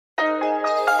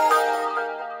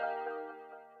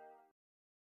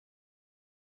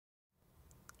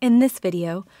In this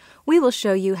video, we will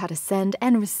show you how to send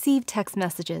and receive text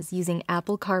messages using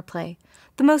Apple CarPlay,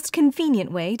 the most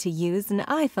convenient way to use an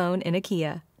iPhone in a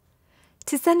Kia.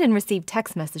 To send and receive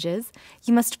text messages,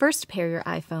 you must first pair your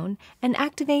iPhone and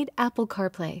activate Apple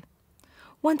CarPlay.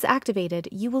 Once activated,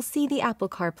 you will see the Apple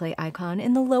CarPlay icon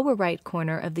in the lower right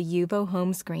corner of the Yuvo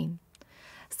home screen.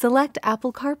 Select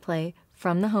Apple CarPlay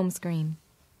from the home screen.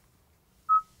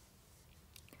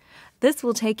 This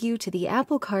will take you to the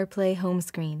Apple CarPlay home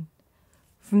screen.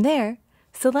 From there,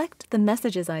 select the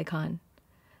Messages icon.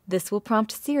 This will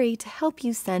prompt Siri to help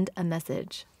you send a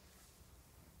message.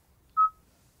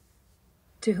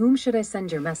 To whom should I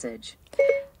send your message?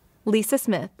 Lisa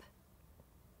Smith.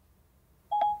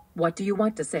 What do you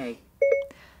want to say?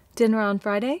 Dinner on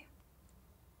Friday?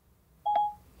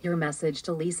 Your message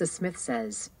to Lisa Smith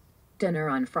says, "Dinner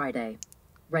on Friday."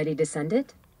 Ready to send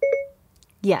it?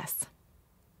 Yes.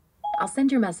 I'll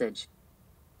send your message.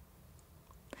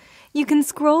 You can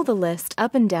scroll the list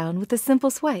up and down with a simple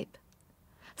swipe.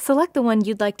 Select the one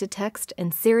you'd like to text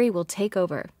and Siri will take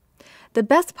over. The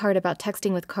best part about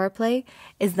texting with CarPlay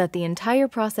is that the entire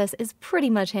process is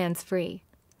pretty much hands-free.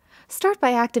 Start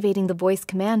by activating the voice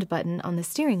command button on the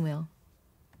steering wheel.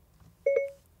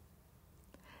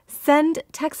 Send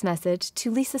text message to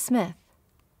Lisa Smith.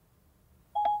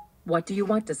 What do you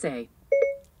want to say?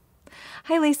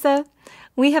 Hi, Lisa.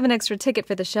 We have an extra ticket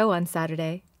for the show on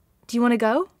Saturday. Do you want to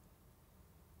go?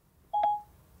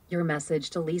 Your message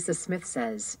to Lisa Smith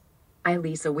says, "Hi,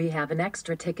 Lisa, we have an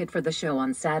extra ticket for the show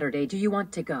on Saturday. Do you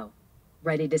want to go?"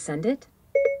 Ready to send it?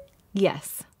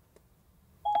 Yes.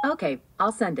 Okay,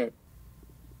 I'll send it.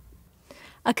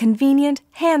 A convenient,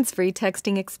 hands-free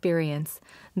texting experience.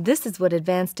 This is what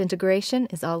advanced integration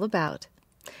is all about.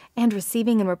 And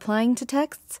receiving and replying to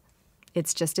texts?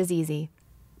 It's just as easy.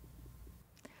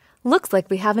 Looks like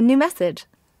we have a new message.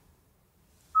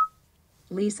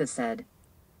 Lisa said,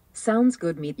 "Sounds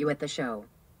good, meet you at the show."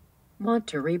 Want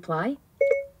to reply?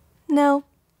 No.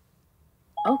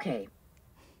 Okay.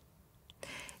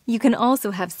 You can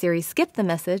also have Siri skip the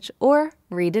message or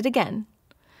read it again.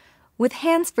 With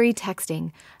hands-free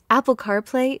texting, Apple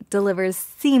CarPlay delivers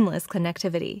seamless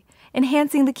connectivity,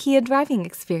 enhancing the Kia driving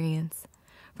experience.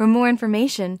 For more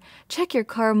information, check your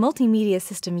car multimedia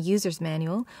system user's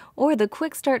manual or the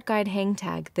Quick Start Guide hang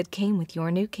tag that came with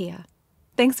your new Kia.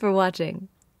 Thanks for watching.